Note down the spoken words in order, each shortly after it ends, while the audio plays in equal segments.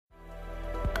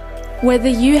Whether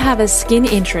you have a skin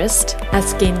interest, a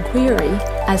skin query,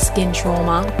 a skin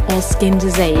trauma, or skin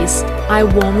disease, I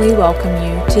warmly welcome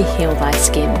you to Heal Thy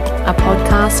Skin, a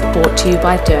podcast brought to you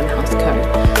by Derm Health Co.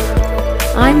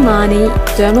 I'm Marnie,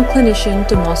 dermal clinician,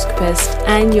 dermoscopist,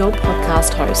 and your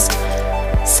podcast host.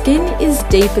 Skin is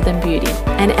deeper than beauty,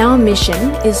 and our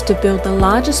mission is to build the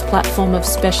largest platform of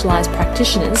specialised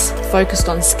practitioners focused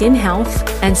on skin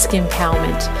health and skin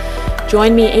empowerment.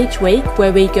 Join me each week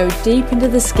where we go deep into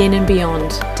the skin and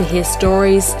beyond to hear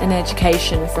stories and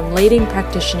education from leading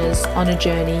practitioners on a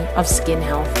journey of skin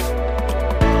health.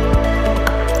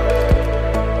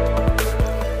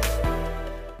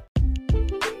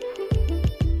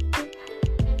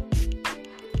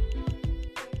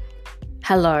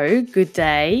 Hello, good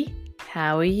day.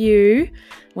 How are you?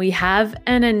 We have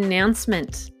an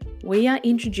announcement. We are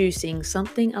introducing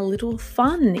something a little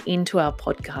fun into our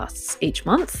podcasts each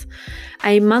month,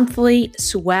 a monthly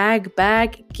swag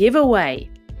bag giveaway.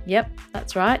 Yep,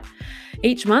 that's right.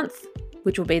 Each month,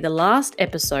 which will be the last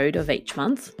episode of each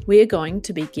month, we are going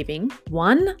to be giving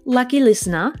one lucky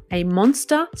listener a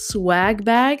monster swag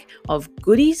bag of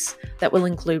goodies that will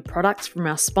include products from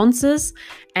our sponsors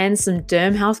and some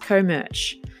Derm Health Co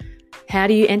merch. How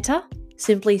do you enter?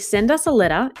 Simply send us a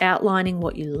letter outlining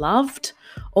what you loved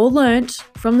or learnt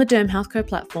from the Derm Health Co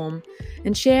platform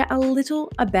and share a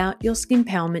little about your skin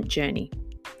empowerment journey.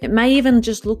 It may even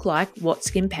just look like what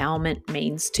skin empowerment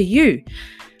means to you.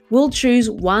 We'll choose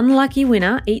one lucky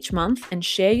winner each month and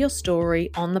share your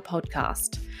story on the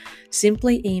podcast.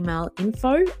 Simply email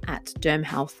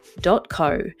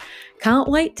info@dermhealth.co. Can't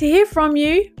wait to hear from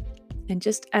you. And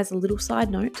just as a little side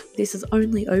note, this is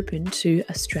only open to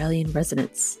Australian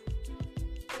residents.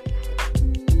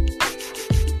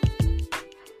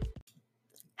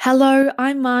 Hello,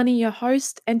 I'm Marnie, your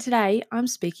host, and today I'm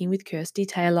speaking with Kirsty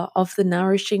Taylor of The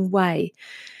Nourishing Way.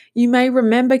 You may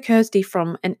remember Kirsty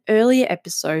from an earlier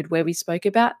episode where we spoke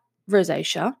about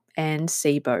rosacea and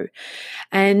SIBO.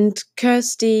 And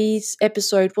Kirsty's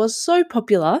episode was so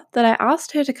popular that I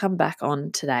asked her to come back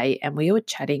on today and we were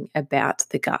chatting about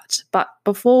the gut. But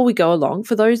before we go along,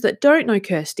 for those that don't know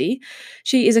Kirsty,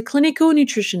 she is a clinical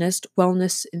nutritionist,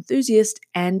 wellness enthusiast,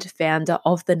 and founder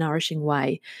of The Nourishing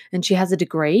Way. And she has a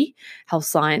degree, health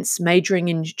science, majoring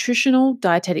in nutritional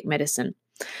dietetic medicine.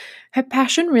 Her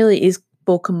passion really is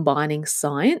for combining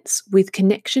science with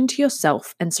connection to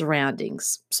yourself and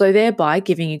surroundings, so thereby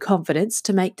giving you confidence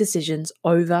to make decisions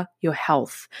over your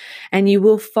health. And you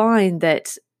will find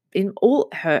that in all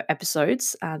her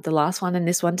episodes, the last one and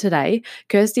this one today,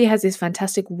 Kirsty has this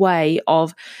fantastic way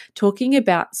of talking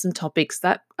about some topics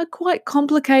that are quite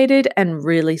complicated and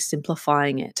really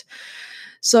simplifying it.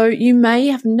 So you may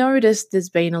have noticed there's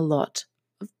been a lot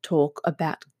of talk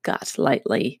about gut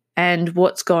lately. And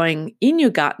what's going in your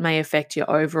gut may affect your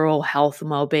overall health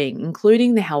and well-being,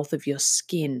 including the health of your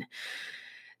skin.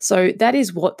 So that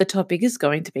is what the topic is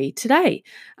going to be today.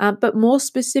 But more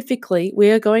specifically,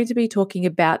 we are going to be talking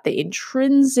about the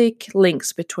intrinsic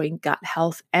links between gut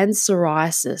health and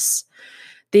psoriasis,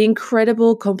 the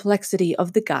incredible complexity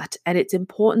of the gut and its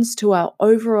importance to our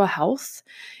overall health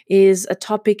is a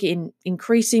topic in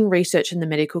increasing research in the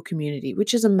medical community,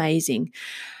 which is amazing.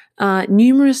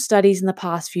 Numerous studies in the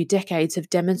past few decades have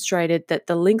demonstrated that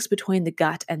the links between the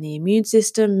gut and the immune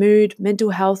system, mood, mental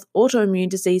health, autoimmune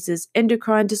diseases,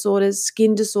 endocrine disorders,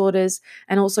 skin disorders,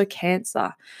 and also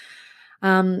cancer.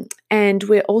 And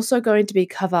we're also going to be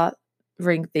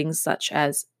covering things such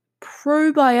as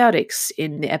probiotics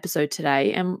in the episode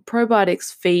today, and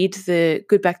probiotics feed the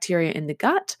good bacteria in the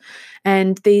gut,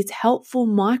 and these helpful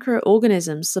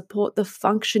microorganisms support the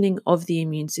functioning of the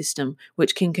immune system,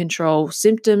 which can control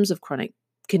symptoms of chronic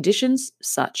conditions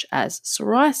such as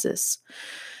psoriasis.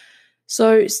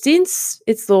 So since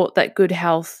it's thought that good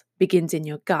health begins in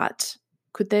your gut,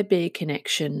 could there be a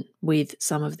connection with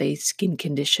some of these skin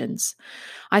conditions?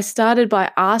 I started by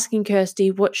asking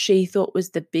Kirsty what she thought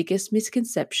was the biggest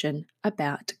misconception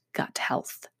about gut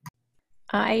health.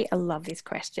 I love this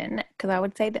question because I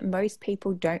would say that most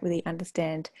people don't really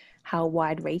understand how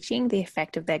wide-reaching the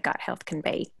effect of their gut health can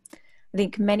be. I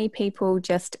think many people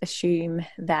just assume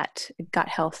that gut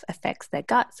health affects their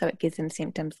gut, so it gives them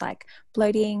symptoms like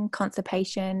bloating,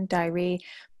 constipation, diarrhea,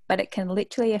 but it can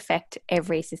literally affect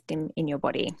every system in your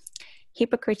body.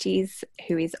 Hippocrates,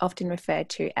 who is often referred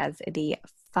to as the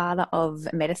father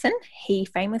of medicine, he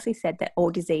famously said that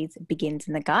all disease begins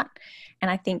in the gut.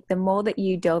 And I think the more that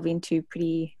you delve into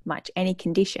pretty much any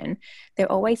condition,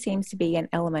 there always seems to be an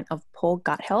element of poor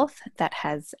gut health that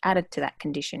has added to that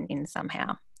condition in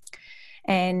somehow.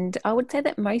 And I would say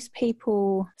that most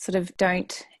people sort of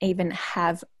don't even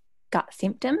have gut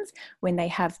symptoms when they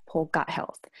have poor gut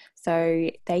health. So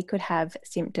they could have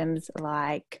symptoms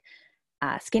like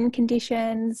skin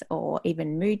conditions or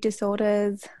even mood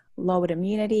disorders, lowered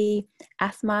immunity,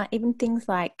 asthma, even things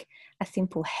like a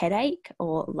simple headache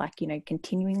or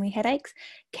continually headaches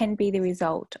can be the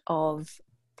result of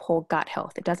poor gut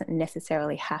health. It doesn't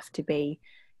necessarily have to be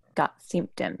gut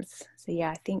symptoms. So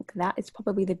yeah, I think that is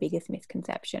probably the biggest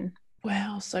misconception.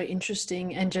 Wow, so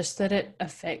interesting. And just that it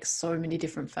affects so many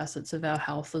different facets of our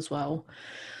health as well.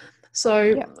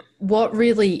 So, what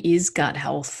really is gut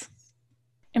health?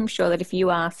 I'm sure that if you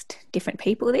asked different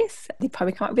people this, they'd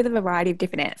probably come up with a variety of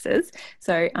different answers.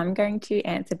 So I'm going to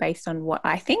answer based on what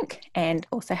I think and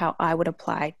also how I would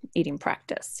apply it in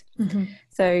practice. Mm-hmm.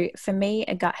 So for me,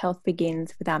 a gut health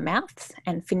begins with our mouths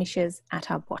and finishes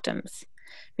at our bottoms,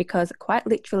 because quite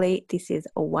literally, this is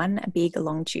one big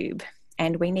long tube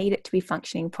and we need it to be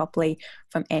functioning properly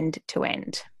from end to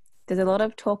end. There's a lot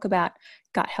of talk about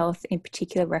gut health, in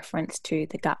particular reference to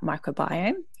the gut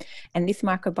microbiome. And this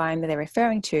microbiome that they're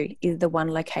referring to is the one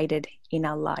located in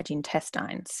our large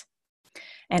intestines.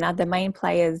 And the main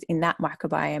players in that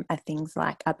microbiome are things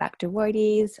like our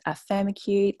Bacteroides, our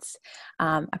Firmicutes,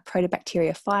 a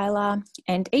Proteobacteriophila,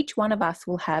 and each one of us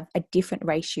will have a different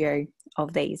ratio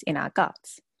of these in our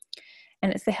guts.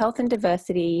 And it's the health and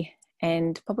diversity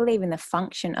and probably even the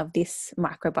function of this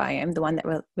microbiome, the one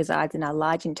that resides in our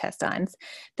large intestines,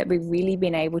 that we've really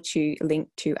been able to link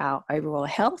to our overall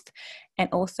health and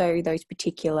also those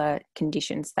particular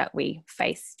conditions that we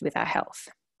face with our health.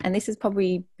 And this is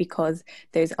probably because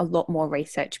there's a lot more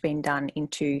research being done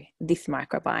into this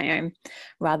microbiome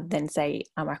rather than, say,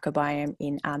 a microbiome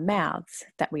in our mouths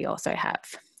that we also have.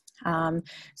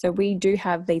 So we do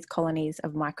have these colonies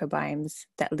of microbiomes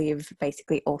that live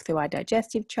basically all through our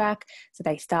digestive tract. So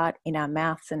they start in our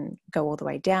mouths and go all the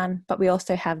way down, but we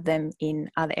also have them in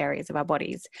other areas of our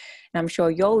bodies. And I'm sure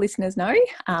your listeners know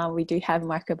we do have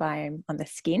microbiome on the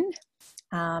skin.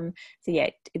 So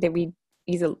yeah, there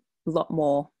is a lot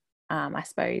more, I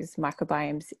suppose,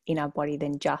 microbiomes in our body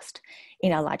than just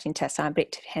in our large intestine, but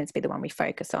it tends to be the one we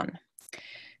focus on.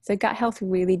 So gut health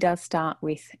really does start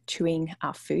with chewing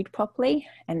our food properly,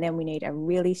 and then we need a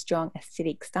really strong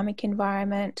acidic stomach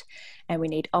environment, and we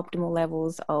need optimal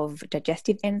levels of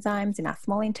digestive enzymes in our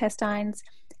small intestines,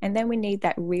 and then we need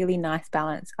that really nice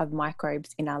balance of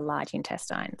microbes in our large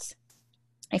intestines.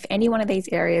 If any one of these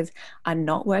areas are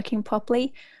not working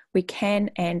properly, we can,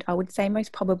 and I would say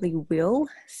most probably will,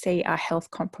 see our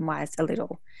health compromised a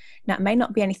little. Now, it may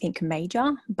not be anything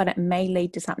major, but it may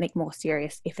lead to something more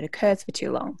serious if it occurs for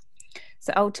too long.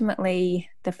 So ultimately,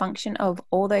 the function of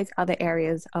all those other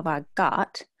areas of our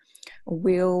gut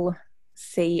will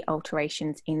see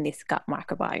alterations in this gut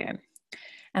microbiome.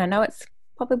 And I know it's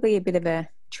probably a bit of a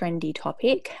trendy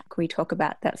topic. We talk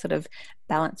about that sort of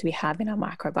balance we have in our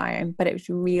microbiome, but it's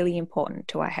really important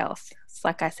to our health. It's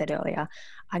like I said earlier,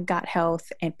 our gut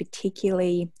health and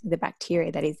particularly the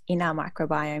bacteria that is in our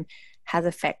microbiome has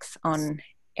effects on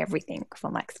everything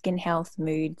from like skin health,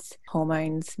 moods,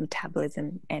 hormones,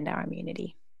 metabolism, and our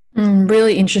immunity.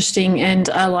 Really interesting. And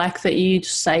I like that you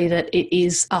say that it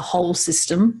is a whole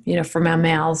system, from our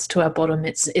mouths to our bottom.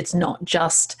 It's not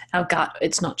just our gut.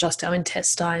 It's not just our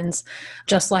intestines,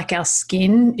 just like our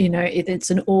skin, it's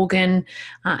an organ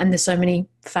and there's so many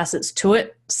facets to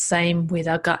it. Same with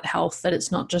our gut health, that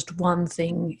it's not just one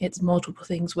thing, it's multiple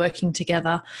things working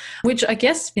together, which I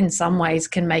guess in some ways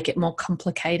can make it more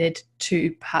complicated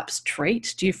to perhaps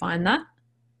treat. Do you find that?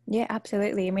 Yeah,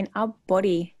 absolutely. I mean, our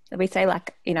body, we say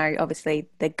obviously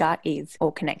the gut is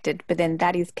all connected, but then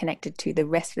that is connected to the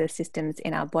rest of the systems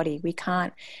in our body. We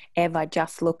can't ever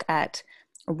just look at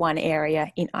one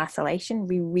area in isolation.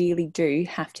 We really do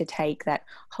have to take that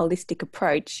holistic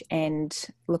approach and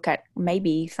look at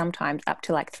maybe sometimes up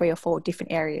to like 3 or 4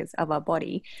 different areas of our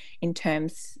body in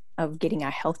terms of getting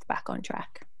our health back on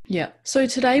track. Yeah. So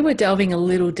today we're delving a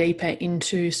little deeper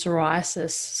into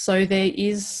psoriasis. So there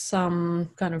is some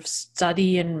kind of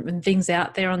study and things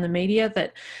out there on the media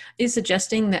that is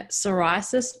suggesting that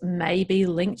psoriasis may be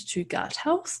linked to gut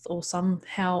health or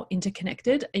somehow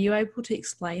interconnected. Are you able to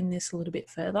explain this a little bit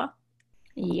further?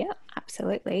 Yeah,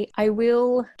 absolutely. I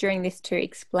will, during this, to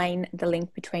explain the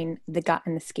link between the gut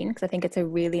and the skin, because I think it's a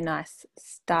really nice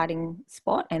starting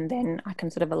spot. And then I can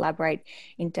sort of elaborate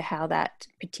into how that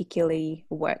particularly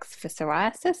works for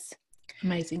psoriasis.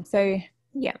 Amazing. So,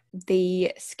 yeah,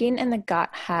 the skin and the gut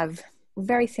have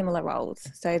very similar roles.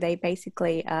 So they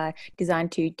basically are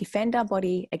designed to defend our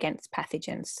body against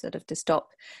pathogens, sort of to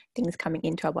stop things coming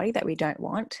into our body that we don't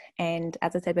want. And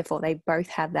as I said before, they both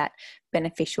have that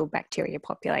beneficial bacteria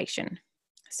population.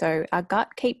 So our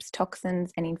gut keeps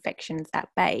toxins and infections at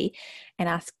bay, and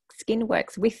our skin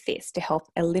works with this to help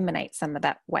eliminate some of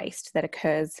that waste that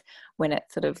occurs when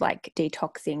it's sort of like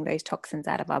detoxing those toxins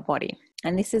out of our body.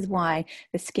 And this is why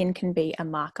the skin can be a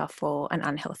marker for an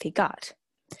unhealthy gut.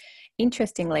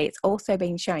 Interestingly, it's also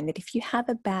been shown that if you have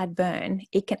a bad burn,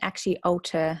 it can actually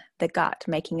alter the gut,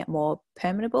 making it more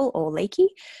permeable or leaky.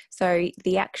 So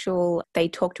they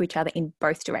talk to each other in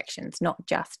both directions, not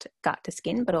just gut to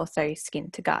skin, but also skin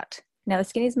to gut. Now, the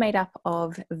skin is made up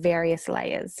of various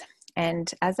layers.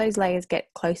 And as those layers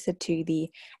get closer to the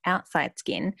outside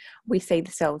skin, we see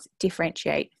the cells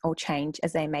differentiate or change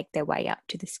as they make their way up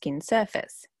to the skin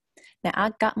surface. Now,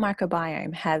 our gut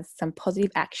microbiome has some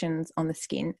positive actions on the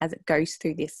skin as it goes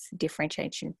through this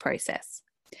differentiation process.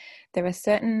 There are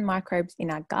certain microbes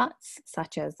in our guts,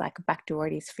 such as like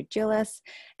Bacteroides fragilis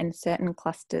and certain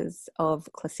clusters of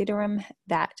Clostridium,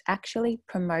 that actually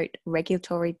promote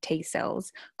regulatory T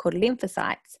cells called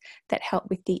lymphocytes that help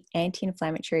with the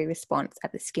anti-inflammatory response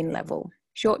at the skin level.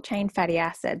 Short-chain fatty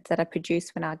acids that are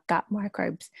produced when our gut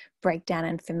microbes break down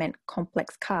and ferment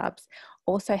complex carbs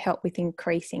also help with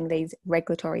increasing these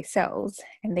regulatory cells,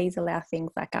 and these allow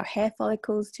things like our hair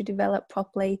follicles to develop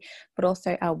properly, but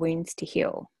also our wounds to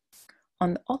heal.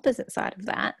 On the opposite side of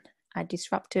that, a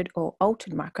disrupted or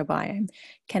altered microbiome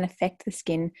can affect the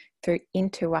skin through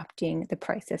interrupting the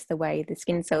process, the way the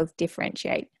skin cells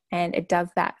differentiate, and it does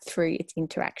that through its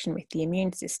interaction with the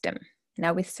immune system.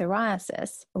 Now, with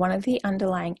psoriasis, one of the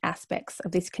underlying aspects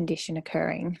of this condition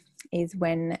occurring is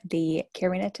when the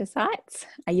keratinocytes,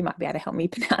 you might be able to help me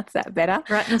pronounce that better.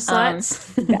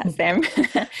 Keratinocytes. That's them.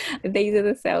 These are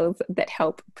the cells that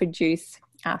help produce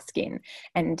our skin,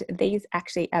 and these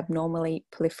actually abnormally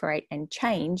proliferate and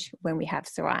change when we have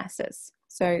psoriasis.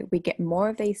 So we get more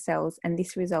of these cells, and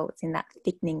this results in that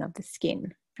thickening of the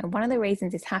skin. And one of the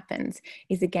reasons this happens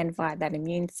is again via that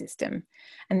immune system.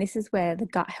 And this is where the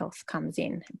gut health comes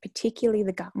in, particularly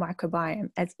the gut microbiome,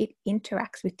 as it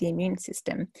interacts with the immune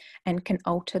system and can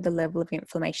alter the level of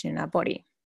inflammation in our body.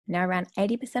 Now, around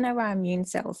 80% of our immune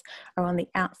cells are on the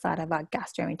outside of our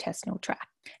gastrointestinal tract.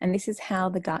 And this is how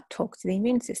the gut talks to the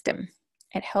immune system.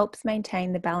 It helps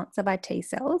maintain the balance of our T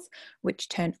cells, which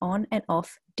turn on and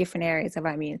off different areas of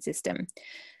our immune system.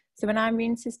 So when our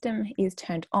immune system is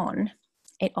turned on,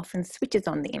 it often switches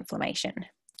on the inflammation.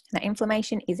 Now,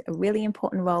 inflammation is a really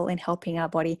important role in helping our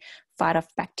body fight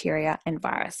off bacteria and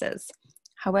viruses.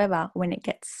 However, when it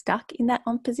gets stuck in that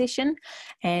on position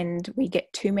and we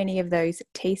get too many of those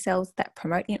T cells that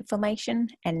promote inflammation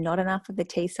and not enough of the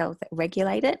T cells that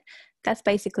regulate it, that's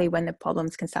basically when the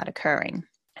problems can start occurring.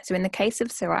 So in the case of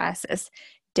psoriasis,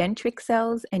 dendritic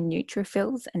cells and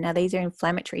neutrophils, and now these are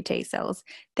inflammatory T cells,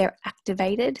 they're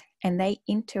activated and they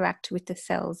interact with the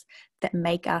cells that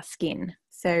make our skin.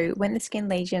 So when the skin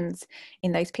lesions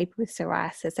in those people with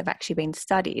psoriasis have actually been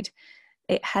studied,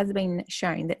 it has been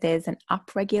shown that there's an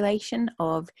upregulation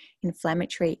of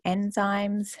inflammatory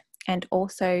enzymes and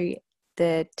also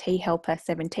the T helper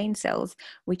 17 cells,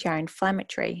 which are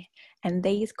inflammatory, and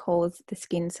these cause the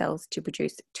skin cells to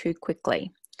produce too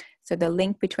quickly. So the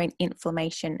link between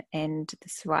inflammation and the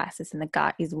psoriasis in the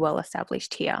gut is well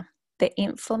established here. The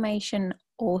inflammation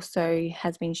also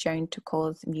has been shown to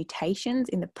cause mutations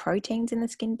in the proteins in the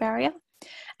skin barrier,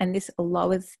 and this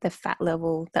lowers the fat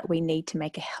level that we need to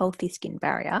make a healthy skin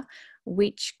barrier,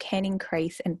 which can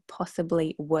increase and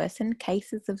possibly worsen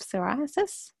cases of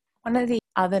psoriasis. One of the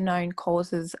other known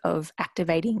causes of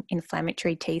activating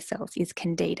inflammatory T cells is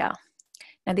Candida.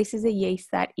 Now, this is a yeast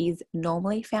that is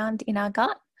normally found in our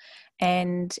gut,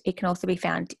 and it can also be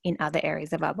found in other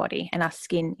areas of our body, and our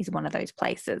skin is one of those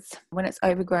places. When it's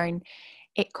overgrown,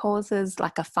 it causes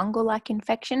like a fungal-like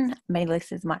infection. Many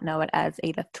listeners might know it as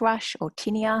either thrush or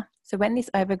tinea. So when this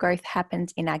overgrowth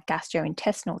happens in our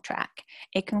gastrointestinal tract,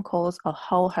 it can cause a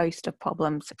whole host of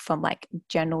problems, from like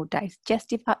general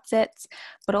digestive upsets,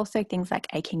 but also things like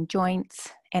aching joints,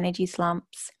 energy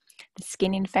slumps, the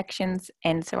skin infections,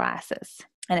 and psoriasis.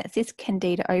 And it's this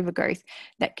Candida overgrowth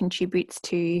that contributes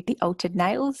to the altered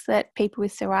nails that people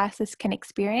with psoriasis can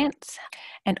experience,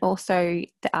 and also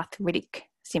the arthritic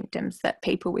symptoms that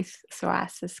people with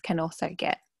psoriasis can also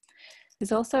get.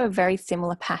 There's also a very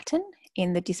similar pattern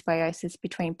in the dysbiosis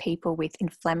between people with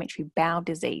inflammatory bowel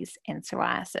disease and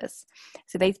psoriasis.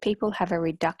 So these people have a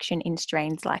reduction in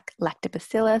strains like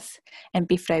Lactobacillus and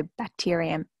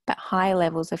Bifidobacterium, but high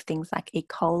levels of things like E.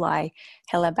 coli,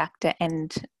 Helicobacter,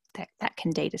 and that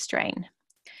Candida strain.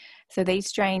 So these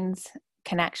strains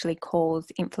can actually cause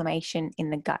inflammation in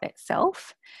the gut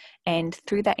itself, And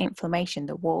through that inflammation,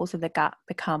 the walls of the gut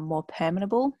become more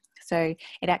permeable. So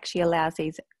it actually allows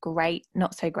these great,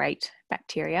 not so great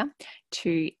bacteria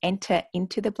to enter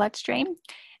into the bloodstream.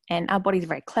 And our body's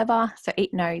very clever, so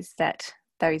it knows that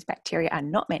those bacteria are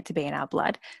not meant to be in our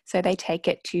blood. So they take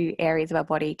it to areas of our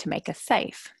body to make us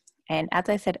safe. And as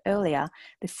I said earlier,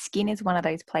 the skin is one of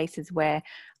those places where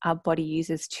our body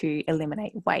uses to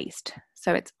eliminate waste.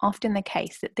 So it's often the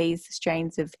case that these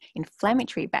strains of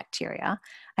inflammatory bacteria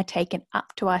are taken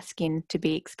up to our skin to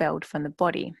be expelled from the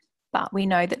body. But we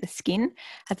know that the skin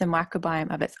has a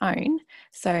microbiome of its own.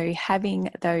 So having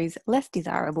those less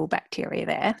desirable bacteria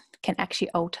there can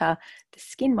actually alter the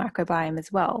skin microbiome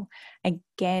as well.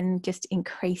 Again, just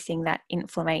increasing that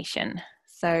inflammation.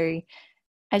 So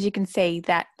as you can see,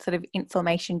 that sort of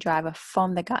inflammation driver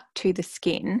from the gut to the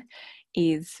skin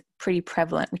is pretty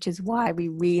prevalent, which is why we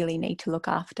really need to look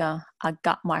after our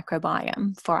gut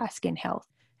microbiome for our skin health.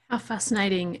 How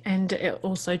fascinating. And it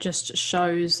also just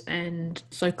shows and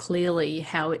so clearly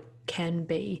how it can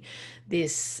be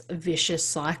this vicious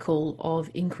cycle of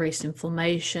increased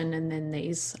inflammation and then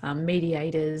these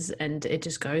mediators, and it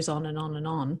just goes on and on and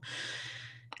on.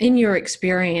 In your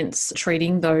experience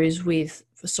treating those with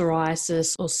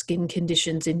psoriasis or skin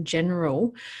conditions in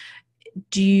general,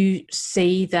 do you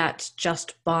see that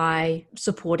just by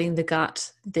supporting the gut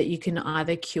that you can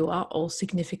either cure or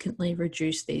significantly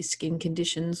reduce these skin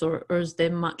conditions, or is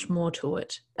there much more to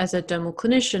it? As a dermal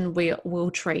clinician, we will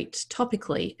treat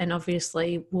topically and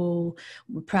obviously will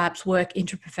perhaps work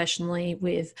interprofessionally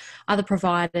with other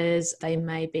providers. They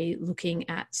may be looking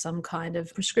at some kind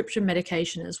of prescription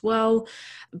medication as well.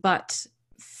 But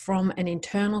from an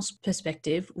internal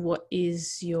perspective, what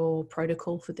is your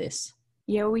protocol for this?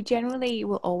 Yeah, we generally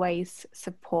will always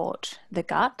support the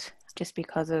gut just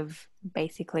because of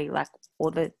basically like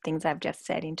all the things I've just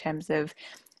said in terms of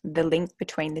the link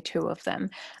between the two of them,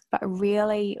 but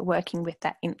really working with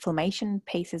that inflammation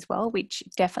piece as well, which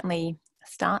definitely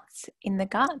starts in the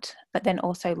gut, but then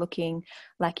also looking,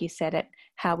 like you said, at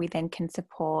how we then can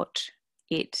support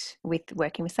it with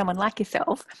working with someone like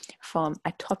yourself from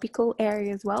a topical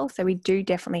area as well. So we do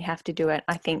definitely have to do it,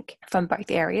 I think, from both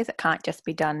areas. It can't just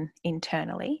be done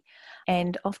internally.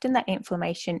 And often that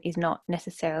inflammation is not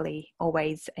necessarily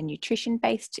always a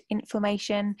nutrition-based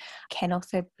inflammation, can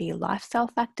also be lifestyle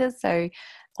factors. So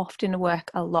often work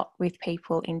a lot with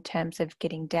people in terms of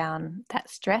getting down that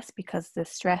stress, because the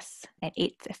stress and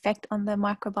its effect on the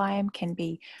microbiome can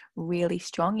be really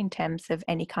strong in terms of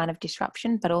any kind of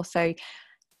disruption, but also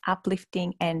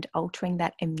uplifting and altering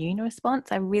that immune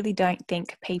response. I really don't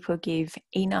think people give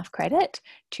enough credit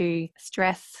to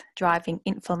stress driving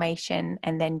inflammation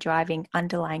and then driving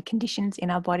underlying conditions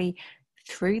in our body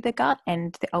through the gut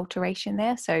and the alteration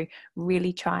there. So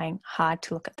really trying hard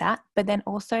to look at that, but then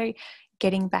also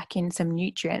getting back in some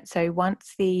nutrients. So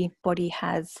once the body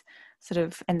has sort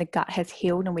of, and the gut has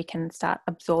healed and we can start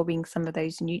absorbing some of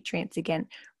those nutrients again,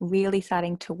 really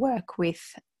starting to work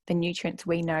with the nutrients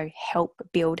we know help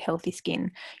build healthy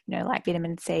skin, like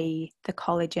vitamin C, the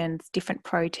collagens, different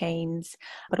proteins,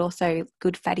 but also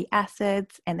good fatty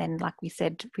acids. And then, like we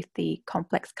said, with the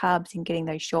complex carbs and getting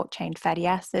those short chain fatty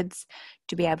acids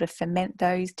to be able to ferment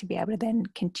those, to be able to then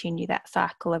continue that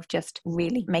cycle of just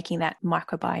really making that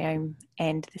microbiome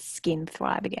and the skin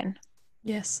thrive again.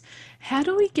 Yes. How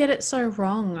do we get it so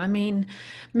wrong? I mean,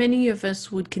 many of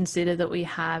us would consider that we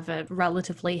have a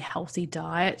relatively healthy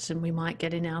diet and we might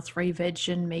get in our 3 veg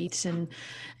and meat and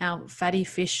our fatty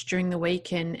fish during the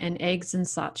week and eggs and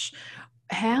such.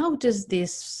 How does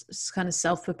this kind of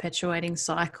self-perpetuating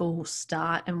cycle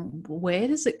start and where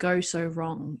does it go so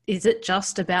wrong? Is it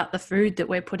just about the food that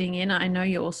we're putting in? I know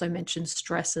you also mentioned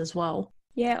stress as well.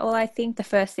 Yeah, well, I think the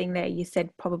first thing that you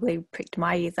said probably pricked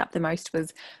my ears up the most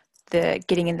was the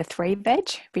getting in the 3 veg,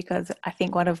 because I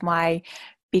think one of my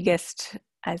biggest,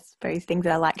 I suppose, things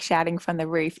that I like shouting from the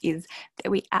roof is that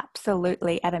we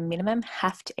absolutely at a minimum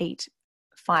have to eat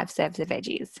 5 serves of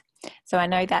veggies. So I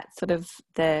know that's sort of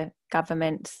the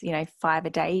government's 5 a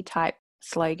day type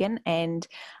slogan, and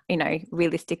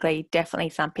realistically definitely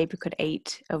some people could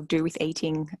eat or do with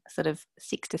eating sort of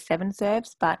 6 to 7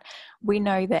 serves, but we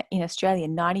know that in Australia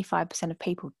 95% of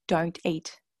people don't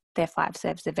eat their 5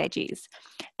 serves of veggies,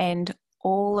 and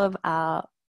all of our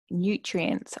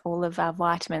nutrients, all of our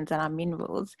vitamins and our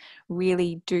minerals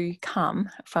really do come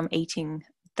from eating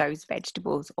those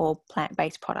vegetables or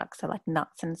plant-based products, so like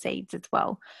nuts and seeds as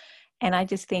well. And I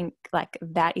just think like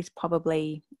that is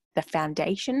probably the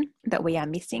foundation that we are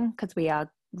missing, because we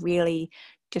are really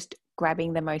just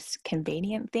grabbing the most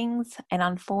convenient things. And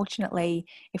unfortunately,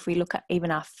 if we look at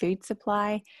even our food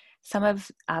supply, some of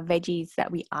our veggies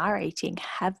that we are eating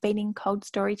have been in cold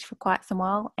storage for quite some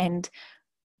while, and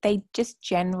they just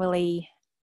generally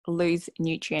lose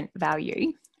nutrient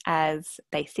value as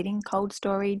they sit in cold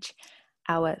storage.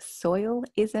 Our soil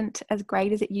isn't as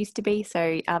great as it used to be,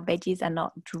 so our veggies are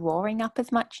not drawing up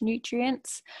as much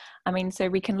nutrients. I mean, so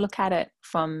we can look at it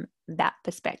from that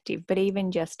perspective, but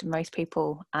even just most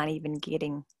people aren't even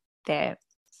getting their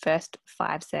first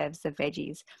 5 serves of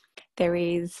veggies. There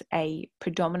is a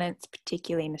predominance,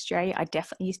 particularly in Australia. I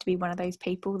definitely used to be one of those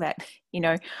people that,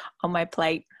 on my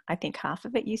plate, I think half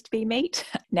of it used to be meat.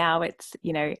 Now it's,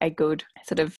 a good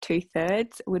sort of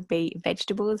 2/3 would be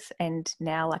vegetables, and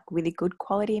now like really good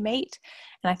quality meat.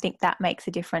 And I think that makes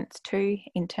a difference too,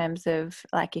 in terms of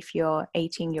like if you're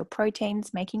eating your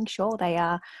proteins, making sure they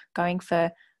are going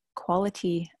for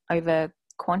quality over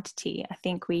quantity. I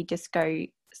think we just go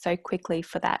so quickly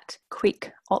for that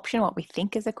quick option, what we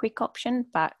think is a quick option,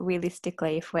 but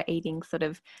realistically, if we're eating sort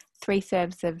of 3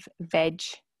 serves of veg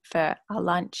for our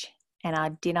lunch and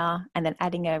our dinner, and then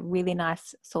adding a really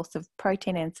nice source of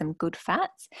protein and some good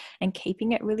fats and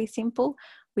keeping it really simple,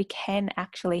 we can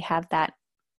actually have that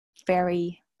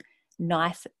very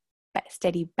nice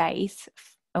steady base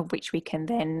of which we can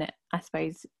then, I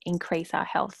suppose, increase our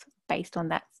health based on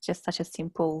that. It's just such a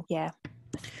simple,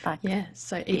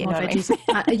 so eat more veggies.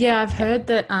 I mean? I've heard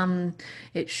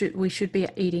that we should be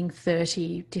eating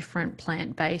 30 different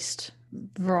plant-based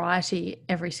variety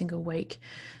every single week,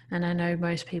 and I know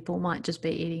most people might just be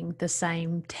eating the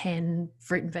same 10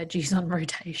 fruit and veggies on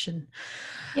rotation.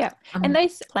 And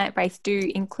those plant-based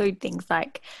do include things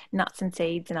like nuts and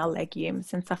seeds and our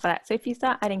legumes and stuff like that. So if you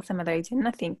start adding some of those in,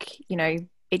 I think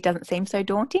it doesn't seem so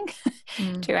daunting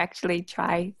to actually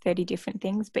try 30 different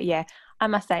things. But yeah, I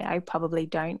must say I probably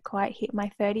don't quite hit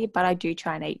my 30, but I do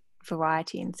try and eat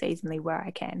variety and seasonally where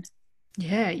I can.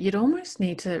 Yeah, you'd almost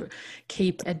need to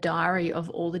keep a diary of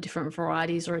all the different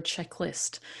varieties or a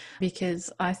checklist,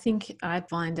 because I think I'd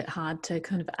find it hard to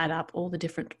kind of add up all the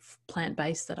different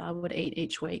plant-based that I would eat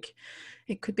each week.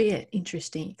 It could be an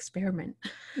interesting experiment.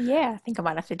 Yeah, I think I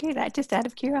might have to do that just out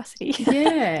of curiosity.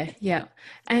 Yeah.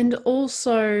 And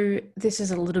also, this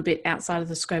is a little bit outside of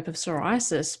the scope of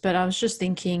psoriasis, but I was just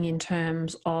thinking in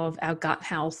terms of our gut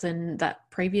health and that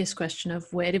previous question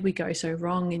of where did we go so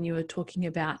wrong? And you were talking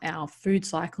about our food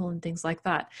cycle and things like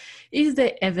that. Is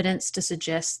there evidence to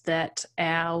suggest that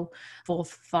our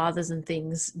forefathers and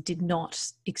things did not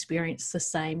experience the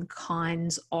same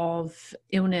kinds of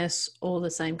illness or the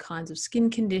same kinds of skin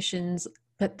conditions,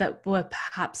 but that were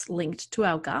perhaps linked to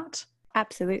our gut?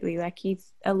 Absolutely. Like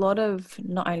a lot of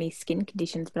not only skin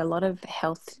conditions, but a lot of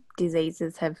health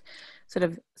diseases have sort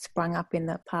of sprung up in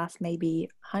the past maybe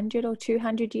 100 or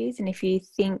 200 years. And if you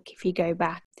go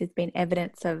back, there's been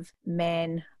evidence of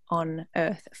man on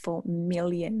Earth for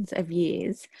millions of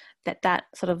years, that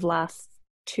sort of last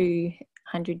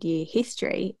 200-year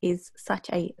history is such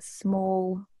a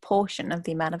small portion of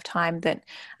the amount of time that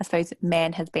I suppose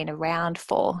man has been around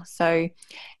for. So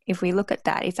if we look at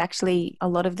that, it's actually a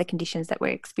lot of the conditions that we're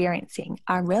experiencing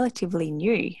are relatively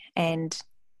new and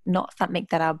not something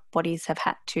that our bodies have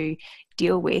had to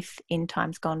deal with in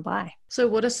times gone by. So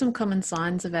what are some common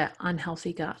signs of our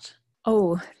unhealthy gut?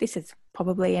 Oh, this is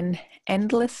probably an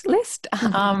endless list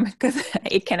because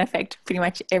it can affect pretty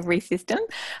much every system.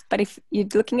 But if you're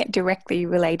looking at directly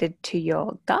related to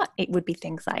your gut, it would be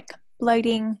things like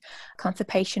bloating,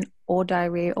 constipation or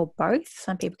diarrhea or both.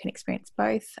 Some people can experience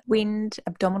both. Wind,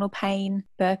 abdominal pain,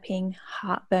 burping,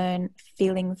 heartburn,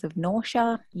 feelings of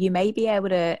nausea. You may be able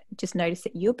to just notice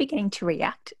that you're beginning to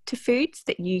react to foods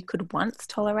that you could once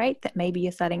tolerate that maybe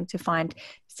you're starting to find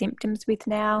symptoms with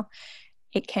now.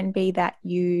 It can be that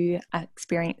you are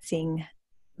experiencing,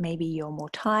 maybe you're more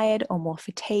tired or more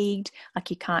fatigued,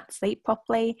 like you can't sleep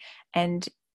properly. And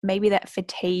maybe that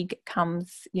fatigue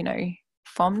comes,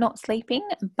 from not sleeping,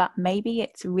 but maybe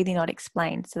it's really not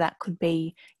explained. So that could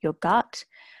be your gut.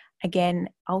 Again,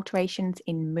 alterations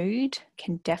in mood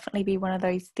can definitely be one of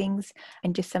those things,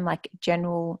 and just some like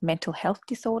general mental health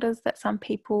disorders that some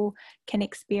people can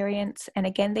experience. And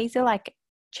again, these are like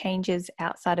changes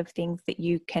outside of things that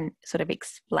you can sort of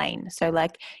explain. So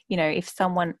like, if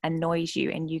someone annoys you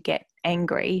and you get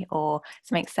angry, or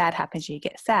something sad happens and you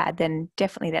get sad, then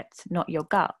definitely that's not your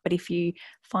gut. But if you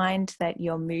find that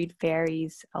your mood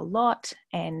varies a lot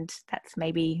and that's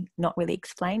maybe not really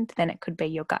explained, then it could be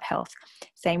your gut health.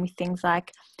 Same with things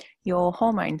like your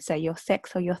hormones, so your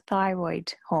sex or your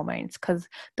thyroid hormones, because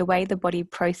the way the body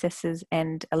processes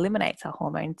and eliminates our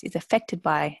hormones is affected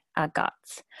by our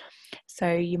guts.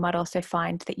 So you might also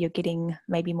find that you're getting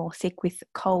maybe more sick with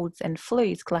colds and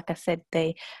flus. Like I said,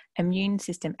 the immune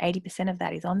system, 80% of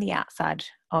that is on the outside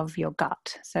of your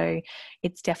gut. So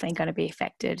it's definitely going to be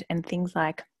affected. And things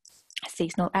like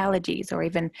seasonal allergies or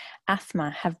even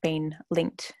asthma have been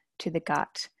linked to the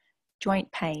gut.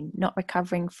 Joint pain, not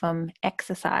recovering from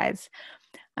exercise,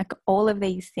 like all of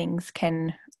these things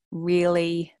can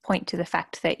really point to the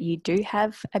fact that you do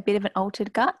have a bit of an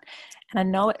altered gut. And I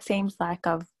know it seems like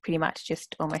I've pretty much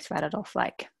just almost rattled off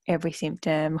like every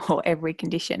symptom or every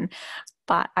condition,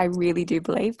 but I really do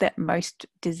believe that most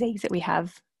disease that we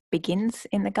have begins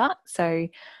in the gut. So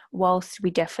whilst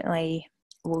we definitely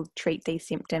will treat these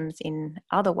symptoms in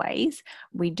other ways,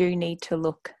 we do need to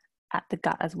look at the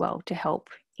gut as well to help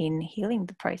in healing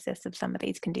the process of some of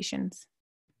these conditions.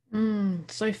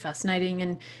 So fascinating.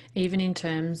 And even in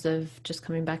terms of just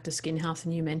coming back to skin health,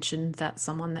 and you mentioned that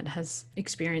someone that has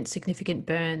experienced significant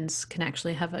burns can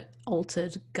actually have an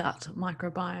altered gut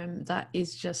microbiome. That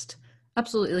is just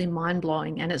absolutely mind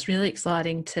blowing. And it's really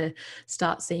exciting to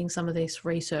start seeing some of this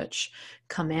research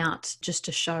come out just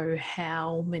to show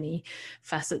how many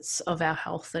facets of our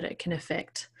health that it can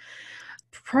affect.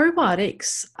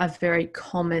 Probiotics are a very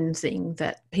common thing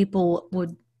that people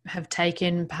would have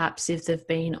taken, perhaps if they've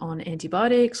been on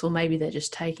antibiotics, or maybe they're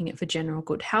just taking it for general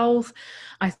good health.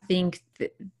 I think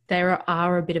that there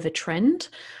are a bit of a trend,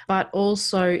 but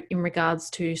also in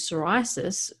regards to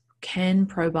psoriasis, can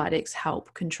probiotics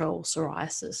help control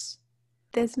psoriasis?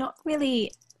 There's not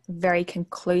really very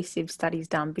conclusive studies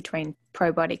done between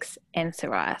probiotics and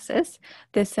psoriasis.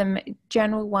 There's some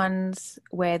general ones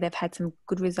where they've had some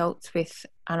good results with,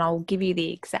 and I'll give you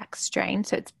the exact strain.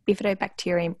 So it's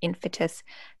Bifidobacterium infatis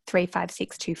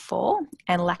 35624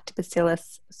 and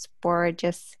Lactobacillus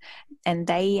sporogus, and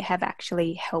they have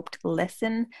actually helped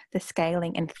lessen the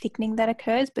scaling and thickening that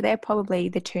occurs, but they're probably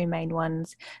the two main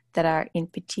ones that are in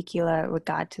particular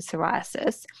regard to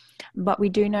psoriasis. But we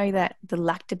do know that the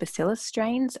Lactobacillus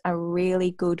strains are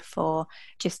really good for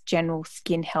just general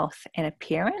skin health and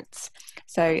appearance.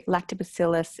 So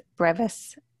Lactobacillus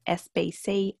brevis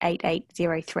SBC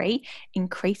 8803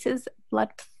 increases blood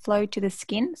flow to the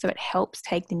skin, so it helps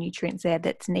take the nutrients there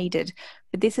that's needed.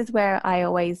 But this is where I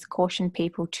always caution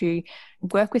people to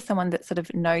work with someone that sort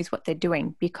of knows what they're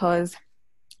doing, because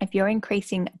if you're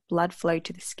increasing blood flow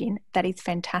to the skin, that is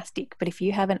fantastic. But if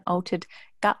you have an altered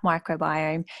gut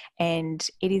microbiome and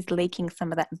it is leaking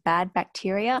some of that bad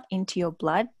bacteria into your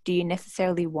blood, do you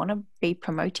necessarily want to be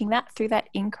promoting that through that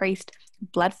increased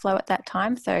blood flow at that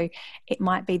time? So it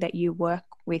might be that you work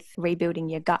with rebuilding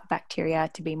your gut bacteria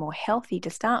to be more healthy to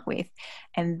start with,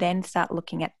 and then start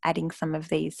looking at adding some of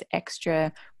these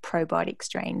extra probiotic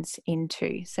strains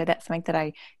into. So that's something that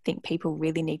I think people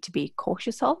really need to be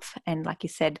cautious of. And like you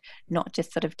said, not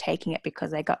just sort of taking it because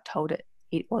they got told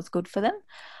it was good for them.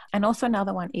 And also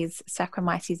another one is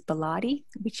Saccharomyces boulardii,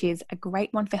 which is a great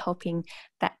one for helping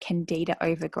that candida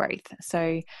overgrowth.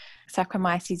 So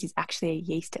Saccharomyces is actually a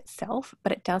yeast itself,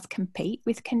 but it does compete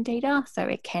with candida, so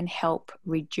it can help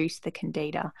reduce the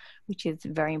candida, which is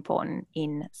very important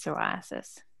in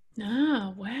psoriasis.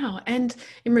 Ah, wow. And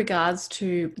in regards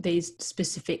to these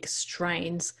specific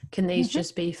strains, can these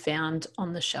just be found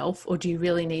on the shelf, or do you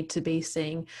really need to be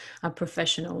seeing a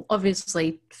professional,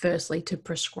 obviously, firstly, to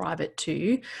prescribe it to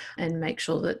you and make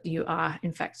sure that you are,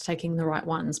 in fact, taking the right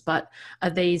ones? But are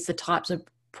these the types of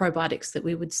probiotics that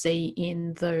we would see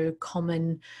in the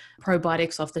common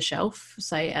probiotics off the shelf,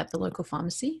 say at the local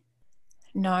pharmacy?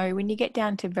 No, when you get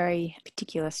down to very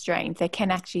particular strains, they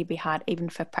can actually be hard even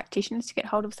for practitioners to get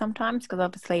hold of sometimes, because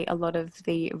obviously a lot of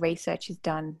the research is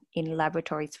done in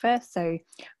laboratories first. So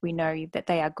we know that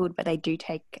they are good, but they do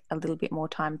take a little bit more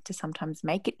time to sometimes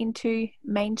make it into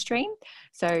mainstream.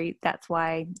 So that's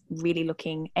why really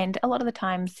looking, and a lot of the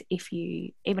times, if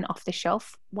you even off the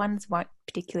shelf ones won't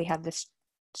particularly have this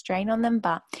strain on them,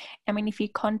 but I mean, if you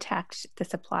contact the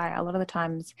supplier, a lot of the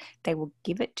times they will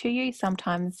give it to you.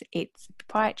 Sometimes it's a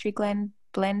proprietary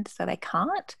blend, so they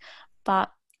can't, but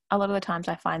a lot of the times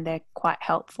I find they're quite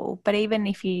helpful. But even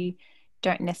if you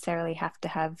don't necessarily have to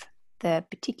have the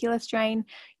particular strain,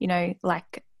 you know,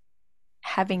 like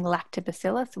having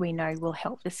lactobacillus, we know will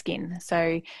help the skin.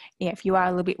 So yeah, if you are a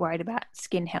little bit worried about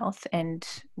skin health and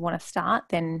want to start,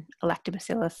 then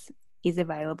lactobacillus is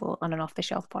available on an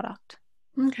off-the-shelf product.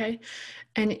 Okay.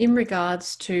 And in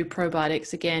regards to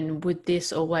probiotics, again, would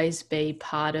this always be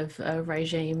part of a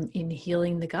regime in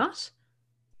healing the gut?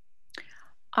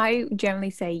 I generally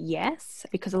say yes,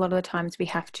 because a lot of the times we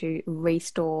have to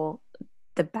restore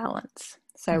the balance.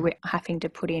 So we're having to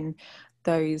put in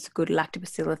those good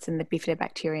lactobacillus and the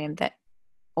bifidobacterium that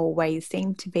always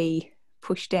seem to be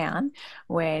pushed down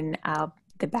when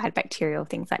the bad bacterial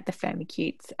things like the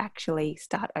firmicutes actually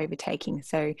start overtaking.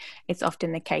 So it's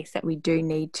often the case that we do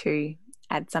need to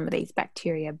add some of these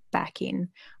bacteria back in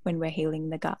when we're healing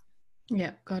the gut.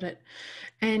 Yeah, got it.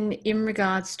 And in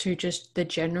regards to just the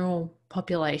general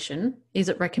population, is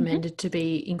it recommended to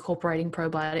be incorporating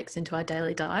probiotics into our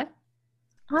daily diet?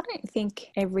 I don't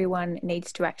think everyone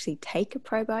needs to actually take a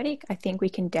probiotic. I think we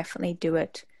can definitely do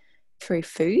it through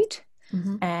food.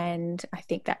 And I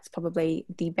think that's probably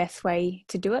the best way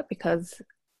to do it, because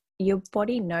your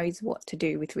body knows what to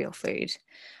do with real food.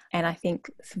 And I think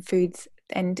some foods,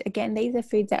 and again, these are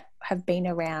foods that have been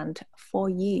around for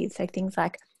years. So things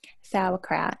like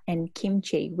sauerkraut and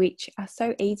kimchi, which are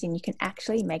so easy and you can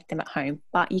actually make them at home,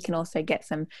 but you can also get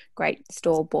some great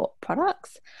store-bought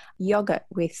products. Yogurt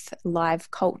with live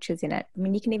cultures in it. I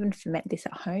mean, you can even ferment this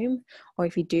at home, or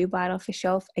if you do buy it off the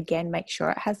shelf, again, make sure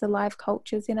it has the live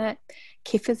cultures in it.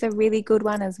 Kefir's a really good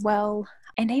one as well.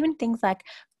 And even things like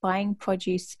buying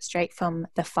produce straight from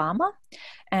the farmer,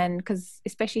 and because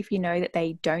especially if you know that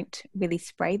they don't really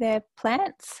spray their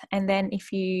plants, and then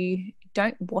if you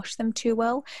don't wash them too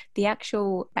well, the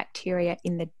actual bacteria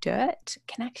in the dirt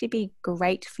can actually be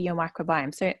great for your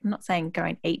microbiome. So I'm not saying go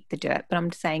and eat the dirt, but I'm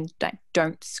just saying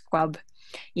don't scrub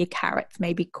your carrots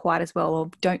maybe quite as well,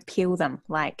 or don't peel them,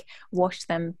 like wash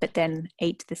them but then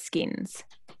eat the skins.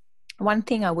 One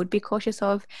thing I would be cautious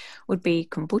of would be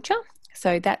kombucha.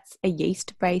 So that's a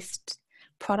yeast-based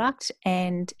product,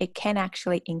 and it can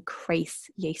actually increase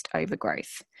yeast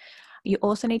overgrowth. You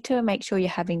also need to make sure you're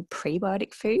having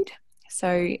prebiotic food.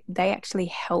 So they actually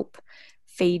help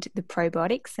feed the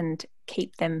probiotics and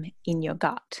keep them in your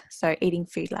gut. So eating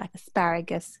food like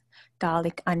asparagus,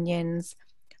 garlic, onions,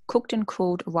 cooked and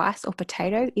cooled rice or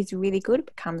potato is really good. It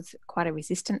becomes quite a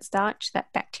resistant starch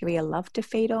that bacteria love to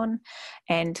feed on.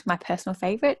 And my personal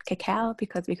favorite, cacao,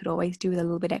 because we could always do with a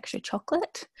little bit extra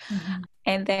chocolate.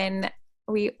 And then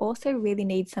we also really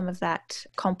need some of that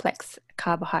complex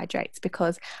carbohydrates,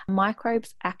 because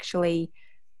microbes actually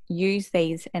use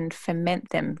these and ferment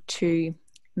them to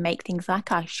make things like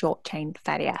our short chain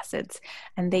fatty acids.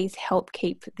 And these help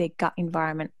keep the gut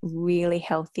environment really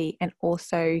healthy and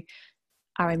also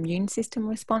our immune system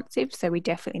responsive. So we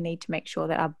definitely need to make sure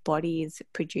that our body is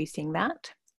producing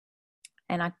that.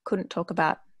 And I couldn't talk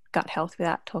about gut health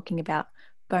without talking about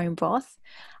bone broth.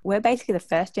 We're basically the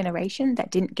first generation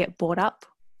that didn't get brought up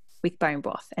with bone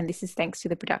broth. And this is thanks to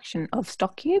the production of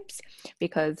stock cubes,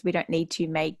 because we don't need to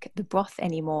make the broth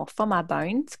anymore from our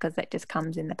bones, because that just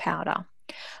comes in the powder.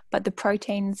 But the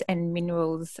proteins and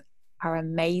minerals are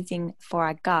amazing for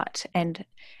our gut. And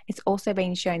it's also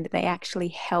been shown that they actually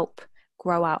help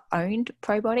grow our own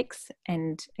probiotics.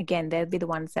 And again, they'll be the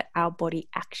ones that our body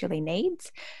actually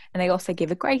needs. And they also give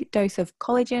a great dose of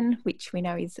collagen, which we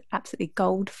know is absolutely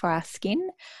gold for our skin.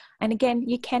 And again,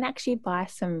 you can actually buy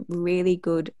some really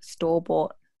good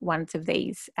store-bought ones of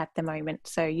these at the moment.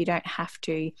 So you don't have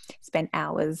to spend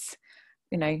hours,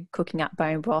 cooking up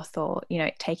bone broth, or,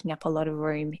 taking up a lot of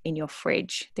room in your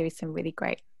fridge. There is some really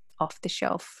great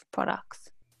off-the-shelf products.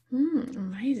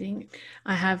 Amazing.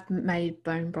 I have made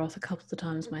bone broth a couple of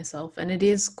times myself, and it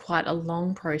is quite a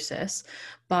long process,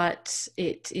 but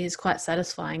it is quite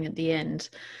satisfying at the end.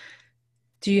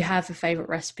 Do you have a favorite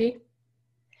recipe?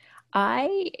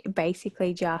 I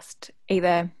basically just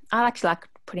I actually like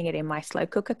putting it in my slow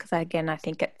cooker, because again, I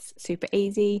think it's super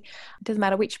easy. It doesn't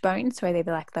matter which bone, so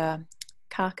either like the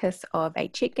carcass of a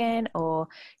chicken or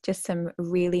just some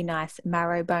really nice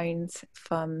marrow bones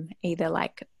from either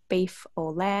like beef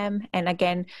or lamb. And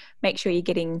again, make sure you're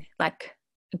getting like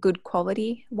a good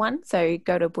quality one. So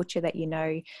go to a butcher that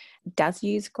does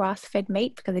use grass-fed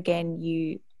meat, because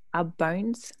again, our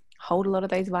bones hold a lot of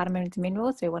those vitamins and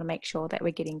minerals, so we want to make sure that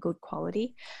we're getting good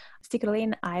quality. Stick it all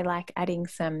in. I like adding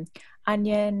some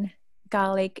onion,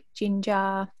 garlic,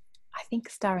 ginger. I think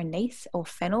star anise or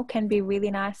fennel can be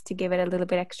really nice to give it a little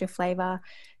bit extra flavor.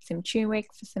 Some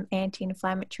turmeric for some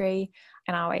anti-inflammatory.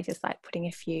 And I always just like putting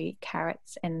a few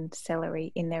carrots and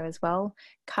celery in there as well,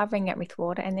 covering it with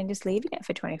water and then just leaving it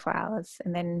for 24 hours.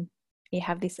 And then you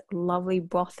have this lovely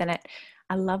broth in it.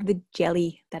 I love the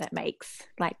jelly that it makes.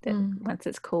 Like once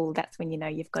it's cool, that's when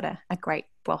you've got a great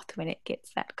broth, when it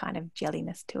gets that kind of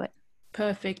jelliness to it.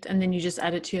 Perfect. And then you just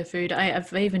add it to your food.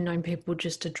 I've even known people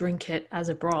just to drink it as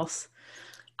a broth.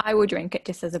 I will drink it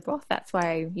just as a broth. That's why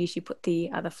I usually put the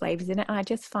other flavors in it. And I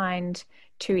just find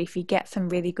too, if you get some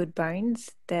really good bones,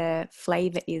 the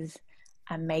flavor is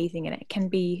amazing, and it can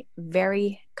be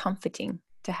very comforting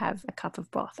to have a cup of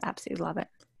broth. Absolutely love it.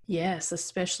 Yes,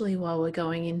 especially while we're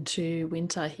going into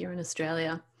winter here in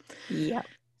Australia. Yep.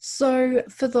 So,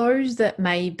 for those that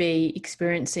may be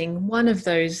experiencing one of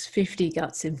those 50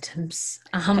 gut symptoms,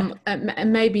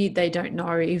 and maybe they don't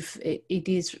know if it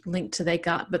is linked to their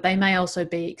gut, but they may also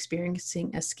be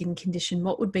experiencing a skin condition,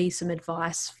 what would be some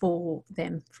advice for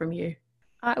them from you?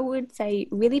 I would say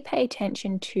really pay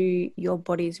attention to your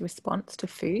body's response to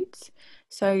foods.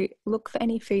 So look for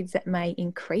any foods that may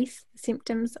increase the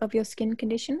symptoms of your skin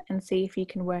condition and see if you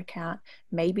can work out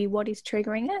maybe what is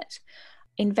triggering it.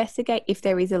 Investigate if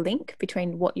there is a link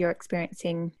between what you're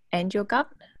experiencing and your gut.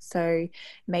 So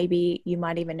maybe you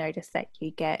might even notice that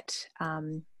you get a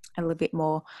little bit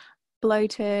more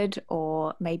bloated,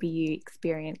 or maybe you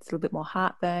experience a little bit more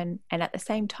heartburn. And at the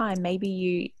same time, maybe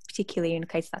you, particularly in a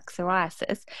case like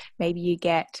psoriasis, maybe you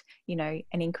get, an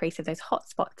increase of those hot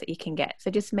spots that you can get. So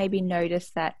just maybe notice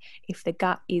that if the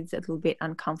gut is a little bit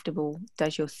uncomfortable,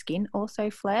 does your skin also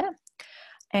flare?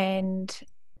 And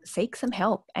seek some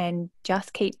help and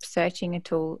just keep searching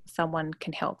until someone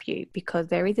can help you, because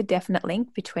there is a definite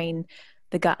link between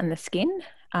the gut and the skin.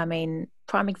 I mean,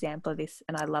 prime example of this,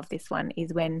 and I love this one,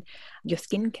 is when your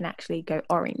skin can actually go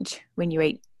orange when you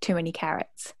eat too many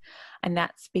carrots. And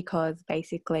that's because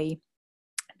basically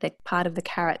the part of the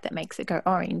carrot that makes it go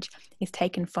orange is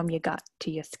taken from your gut to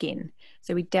your skin.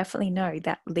 So we definitely know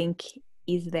that link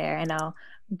is there, and our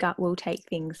gut will take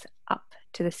things up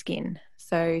to the skin.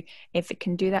 So if it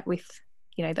can do that with,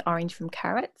 the orange from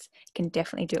carrots, it can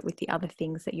definitely do it with the other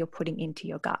things that you're putting into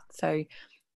your gut. So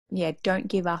yeah, don't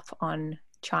give up on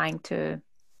trying to,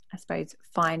 I suppose,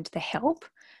 find the help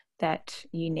that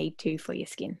you need to for your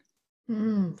skin.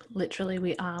 Literally,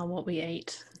 we are what we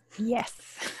eat. Yes.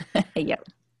 Yep.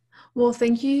 Well,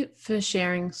 thank you for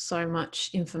sharing so much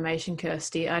information,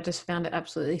 Kirsty. I just found it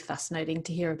absolutely fascinating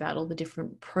to hear about all the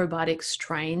different probiotic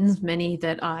strains, many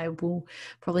that I will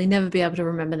probably never be able to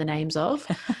remember the names of.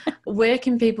 Where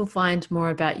can people find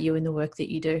more about you and the work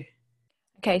that you do?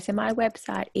 Okay, so my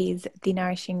website is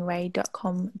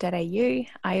thenourishingway.com.au.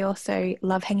 I also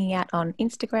love hanging out on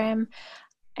Instagram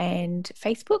and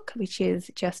Facebook, which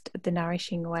is just the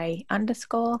Nourishing Way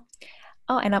 _.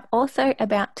 Oh, and I'm also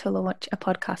about to launch a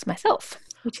podcast myself,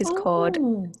 which is called,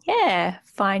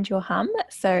 Find Your Hum.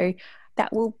 So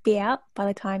that will be out by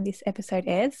the time this episode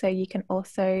airs. So you can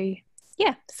also,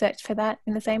 search for that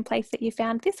in the same place that you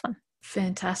found this one.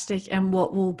 Fantastic. And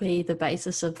what will be the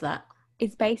basis of that?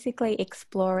 It's basically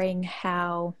exploring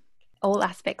how all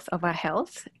aspects of our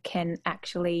health can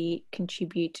actually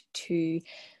contribute to,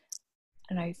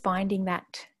 finding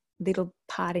that little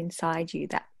part inside you,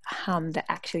 that hum that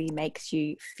actually makes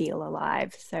you feel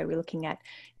alive. So we're looking at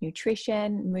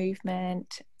nutrition,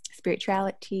 movement,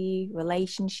 spirituality,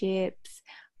 relationships,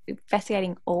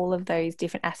 investigating all of those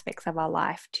different aspects of our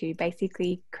life to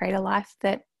basically create a life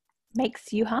that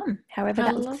makes you hum, however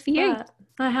that looks for you.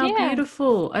 Oh, how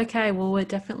beautiful. Okay, well, we're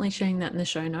definitely sharing that in the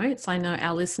show notes. I know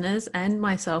our listeners and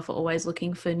myself are always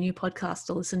looking for new podcasts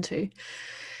to listen to.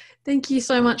 Thank you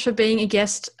so much for being a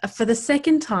guest for the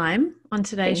second time on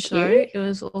today's show. It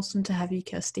was awesome to have you,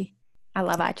 Kirsty. I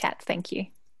love our chats. Thank you.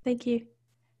 Thank you.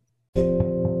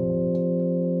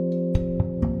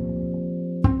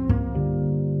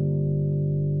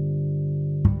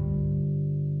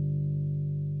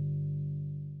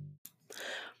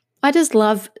 I just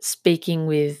love speaking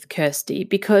with Kirsty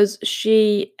because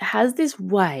she has this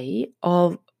way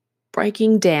of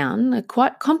breaking down a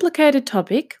quite complicated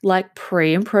topic like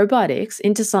pre and probiotics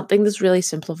into something that's really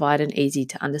simplified and easy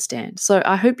to understand. So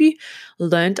I hope you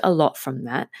learned a lot from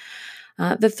that.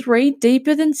 The 3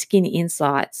 deeper than skin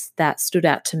insights that stood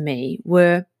out to me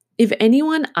were: if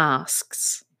anyone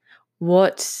asks,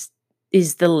 what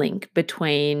is the link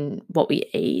between what we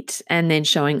eat and then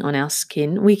showing on our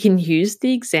skin, we can use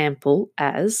the example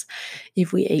as: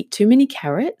 if we eat too many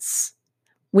carrots,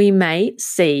 we may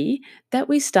see that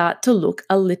we start to look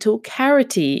a little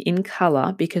carroty in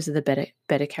color because of the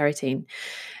beta carotene.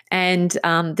 And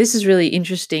this is really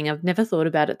interesting. I've never thought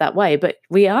about it that way, but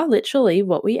we are literally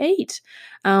what we eat.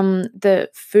 The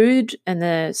food and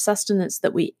the sustenance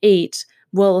that we eat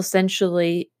will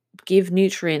essentially give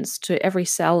nutrients to every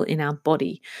cell in our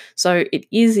body. So it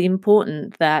is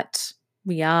important that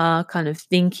we are kind of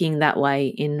thinking that way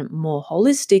in more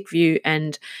holistic view.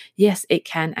 And yes, it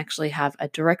can actually have a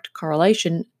direct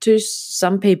correlation to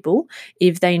some people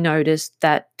if they notice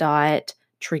that diet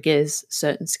triggers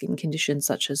certain skin conditions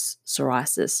such as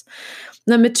psoriasis.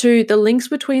 Number 2, the links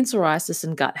between psoriasis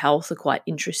and gut health are quite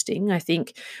interesting. I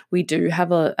think we do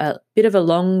have a bit of a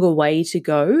longer way to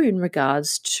go in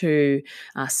regards to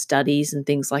studies and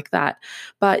things like that.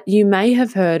 But you may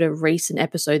have heard a recent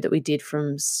episode that we did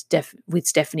with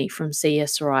Stephanie from Sia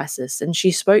Psoriasis, and she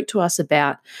spoke to us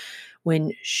about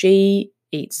when she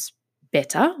eats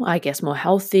better, I guess, more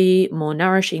healthy, more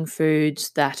nourishing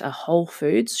foods that are whole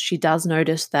foods, she does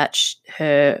notice that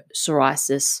her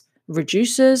psoriasis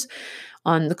reduces.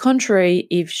 On the contrary,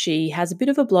 if she has a bit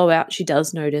of a blowout, she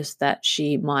does notice that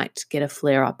she might get a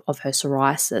flare up of her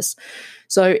psoriasis.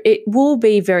 So it will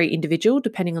be very individual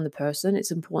depending on the person. It's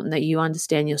important that you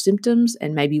understand your symptoms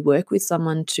and maybe work with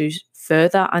someone to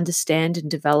further understand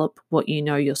and develop what you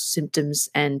know your symptoms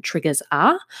and triggers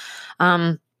are.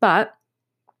 But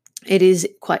it is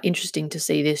quite interesting to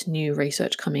see this new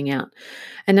research coming out.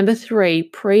 And number 3,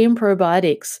 pre and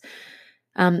probiotics.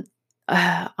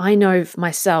 I know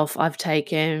myself, I've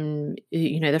taken,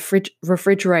 the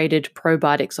refrigerated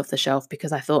probiotics off the shelf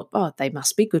because I thought, oh, they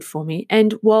must be good for me.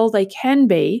 And while they can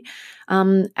be,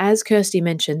 as Kirsty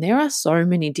mentioned, there are so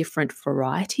many different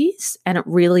varieties, and it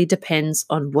really depends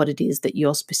on what it is that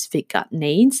your specific gut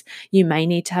needs. You may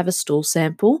need to have a stool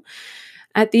sample.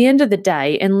 At the end of the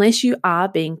day, unless you are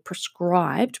being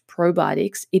prescribed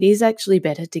probiotics, it is actually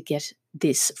better to get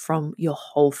this from your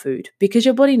whole food because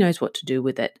your body knows what to do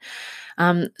with it.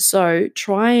 So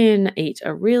try and eat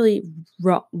a really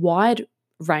wide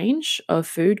range of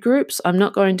food groups. I'm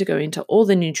not going to go into all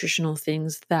the nutritional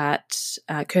things that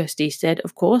Kirsty said,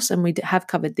 of course, and we have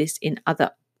covered this in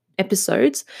other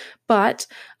episodes, but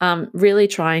really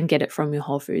try and get it from your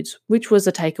whole foods, which was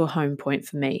a take-home point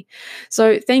for me.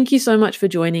 So thank you so much for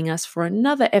joining us for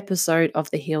another episode of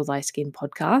the Heal Thy Skin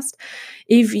podcast.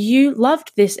 If you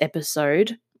loved this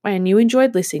episode and you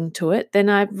enjoyed listening to it, then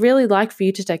I'd really like for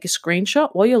you to take a screenshot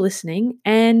while you're listening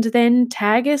and then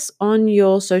tag us on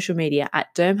your social media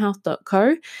at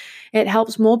dermhealth.co. It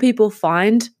helps more people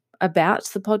find about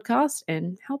the podcast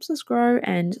and helps us grow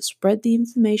and spread the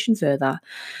information further.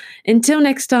 Until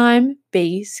next time,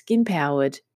 be skin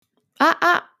powered.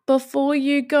 Before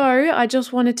you go, I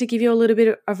just wanted to give you a little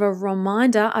bit of a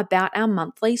reminder about our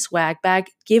monthly swag bag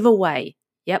giveaway.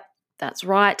 Yep, that's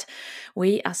right.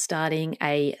 We are starting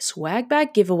a swag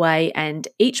bag giveaway, and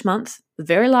each month, the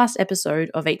very last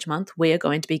episode of each month, we are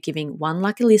going to be giving one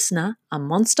lucky listener a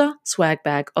monster swag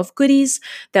bag of goodies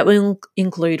that will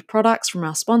include products from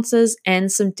our sponsors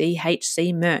and some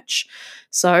DHC merch.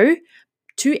 So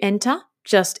to enter,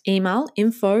 just email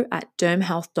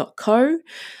info@dermhealth.co.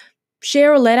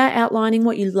 Share a letter outlining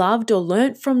what you loved or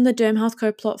learnt from the Derm Health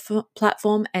Co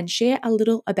platform and share a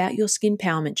little about your skin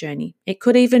empowerment journey. It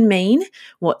could even mean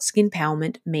what skin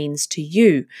empowerment means to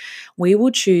you. We will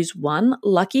choose one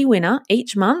lucky winner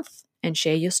each month and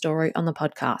share your story on the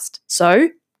podcast. So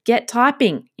get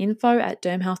typing,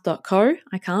 info@dermhealth.co.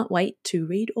 I can't wait to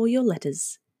read all your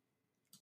letters.